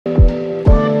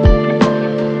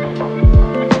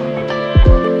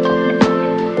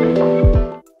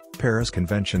Paris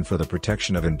Convention for the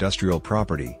Protection of Industrial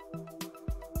Property.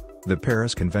 The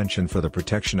Paris Convention for the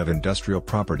Protection of Industrial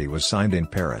Property was signed in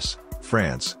Paris,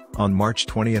 France, on March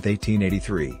 20,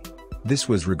 1883. This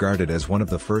was regarded as one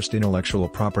of the first intellectual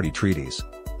property treaties.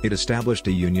 It established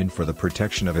a union for the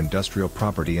protection of industrial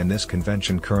property, and this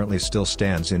convention currently still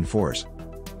stands in force.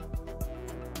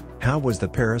 How was the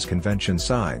Paris Convention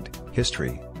signed?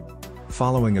 History.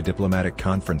 Following a diplomatic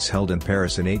conference held in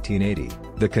Paris in 1880,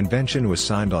 the convention was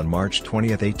signed on March 20,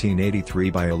 1883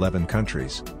 by 11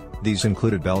 countries. These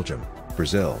included Belgium,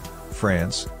 Brazil,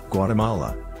 France,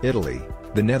 Guatemala, Italy,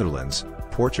 the Netherlands,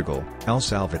 Portugal, El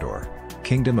Salvador,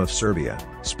 Kingdom of Serbia,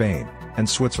 Spain, and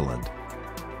Switzerland.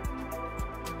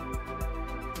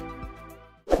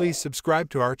 Please subscribe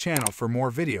to our channel for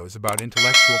more videos about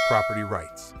intellectual property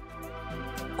rights.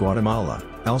 Guatemala,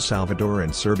 El Salvador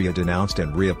and Serbia denounced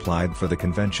and reapplied for the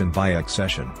convention by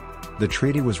accession. The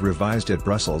treaty was revised at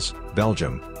Brussels,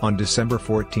 Belgium, on December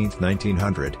 14,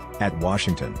 1900, at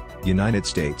Washington, United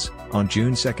States, on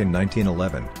June 2,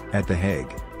 1911, at The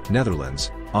Hague, Netherlands,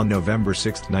 on November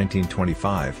 6,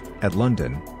 1925, at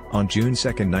London, on June 2,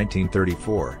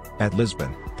 1934, at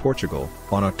Lisbon, Portugal,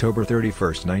 on October 31,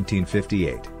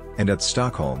 1958, and at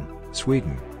Stockholm,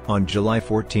 Sweden, on July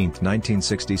 14,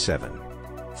 1967.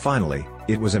 Finally,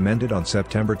 it was amended on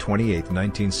September 28,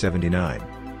 1979.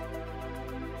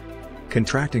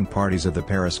 Contracting parties of the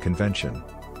Paris Convention.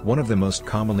 One of the most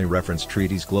commonly referenced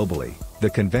treaties globally, the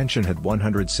convention had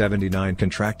 179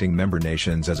 contracting member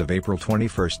nations as of April 21,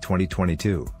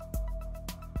 2022.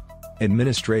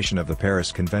 Administration of the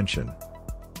Paris Convention.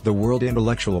 The World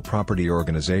Intellectual Property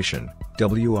Organization,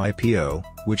 WIPO,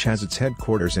 which has its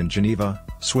headquarters in Geneva,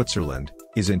 Switzerland,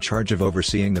 is in charge of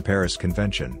overseeing the Paris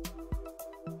Convention.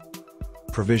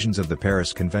 Provisions of the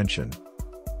Paris Convention.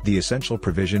 The essential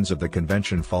provisions of the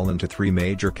convention fall into three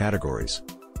major categories: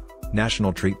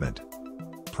 national treatment,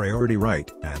 priority right,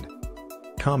 and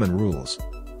common rules.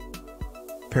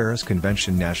 Paris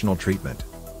Convention national treatment.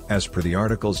 As per the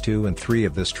Articles 2 and 3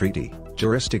 of this treaty,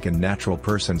 juristic and natural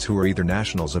persons who are either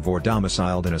nationals of or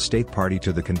domiciled in a state party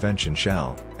to the convention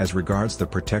shall, as regards the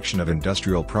protection of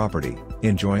industrial property,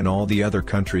 enjoy in all the other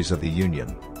countries of the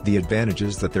Union the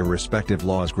advantages that their respective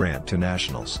laws grant to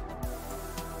nationals.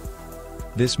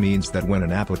 This means that when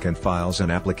an applicant files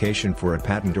an application for a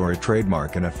patent or a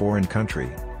trademark in a foreign country,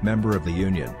 member of the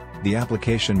Union, the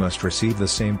application must receive the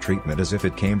same treatment as if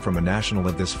it came from a national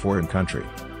of this foreign country.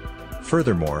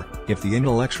 Furthermore, if the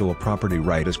intellectual property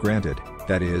right is granted,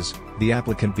 that is, the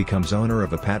applicant becomes owner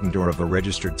of a patent or of a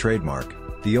registered trademark,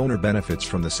 the owner benefits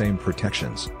from the same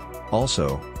protections.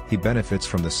 Also, he benefits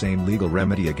from the same legal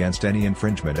remedy against any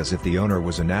infringement as if the owner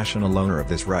was a national owner of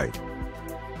this right.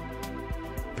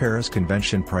 Paris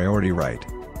Convention Priority Right.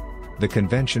 The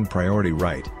Convention Priority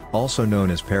Right, also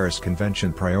known as Paris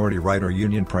Convention Priority Right or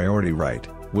Union Priority Right,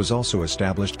 was also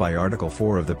established by Article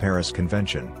 4 of the Paris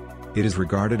Convention. It is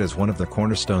regarded as one of the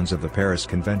cornerstones of the Paris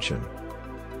Convention.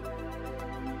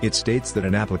 It states that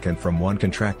an applicant from one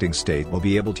contracting state will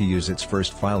be able to use its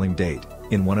first filing date,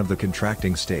 in one of the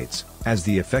contracting states, as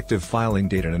the effective filing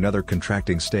date in another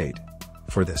contracting state.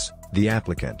 For this, the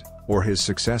applicant, or his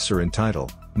successor in title,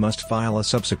 must file a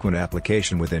subsequent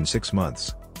application within 6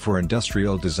 months, for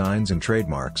industrial designs and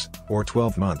trademarks, or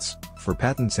 12 months, for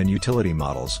patents and utility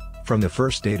models, from the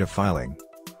first date of filing.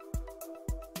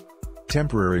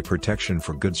 Temporary protection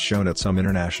for goods shown at some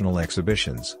international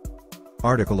exhibitions.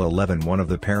 Article 11(1) of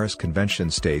the Paris Convention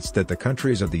states that the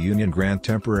countries of the Union grant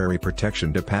temporary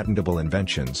protection to patentable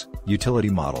inventions,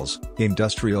 utility models,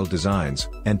 industrial designs,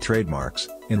 and trademarks,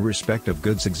 in respect of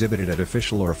goods exhibited at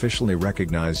official or officially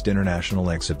recognized international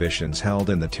exhibitions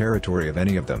held in the territory of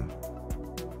any of them.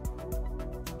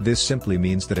 This simply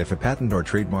means that if a patent or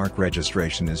trademark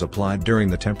registration is applied during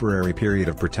the temporary period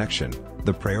of protection,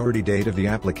 the priority date of the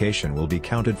application will be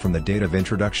counted from the date of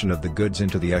introduction of the goods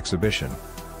into the exhibition.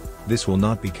 This will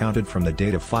not be counted from the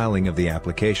date of filing of the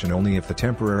application only if the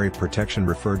temporary protection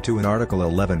referred to in Article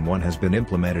 11(1) has been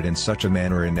implemented in such a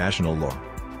manner in national law.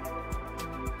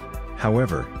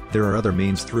 However, there are other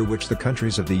means through which the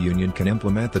countries of the Union can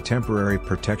implement the temporary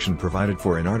protection provided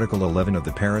for in Article 11 of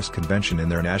the Paris Convention in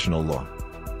their national law.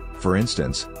 For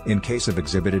instance, in case of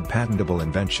exhibited patentable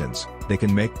inventions, they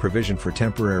can make provision for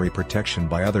temporary protection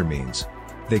by other means.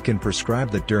 They can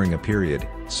prescribe that during a period,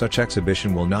 such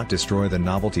exhibition will not destroy the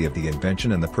novelty of the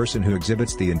invention, and the person who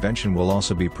exhibits the invention will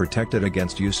also be protected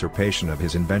against usurpation of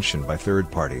his invention by third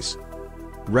parties.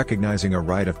 Recognizing a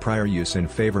right of prior use in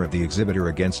favor of the exhibitor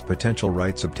against potential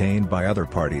rights obtained by other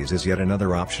parties is yet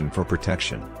another option for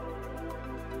protection.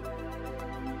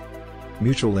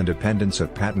 Mutual independence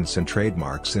of patents and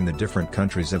trademarks in the different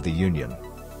countries of the Union.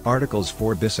 Articles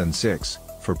 4 bis and 6,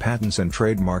 for patents and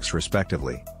trademarks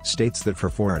respectively, states that for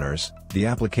foreigners, the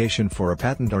application for a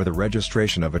patent or the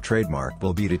registration of a trademark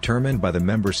will be determined by the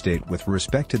member state with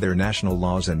respect to their national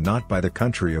laws and not by the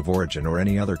country of origin or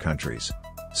any other countries.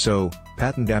 So,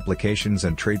 patent applications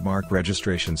and trademark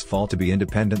registrations fall to be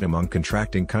independent among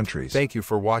contracting countries. Thank you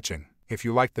for watching. If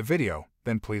you liked the video,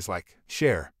 then please like,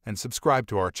 share, and subscribe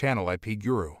to our channel IP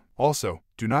Guru. Also,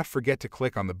 do not forget to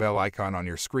click on the bell icon on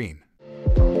your screen.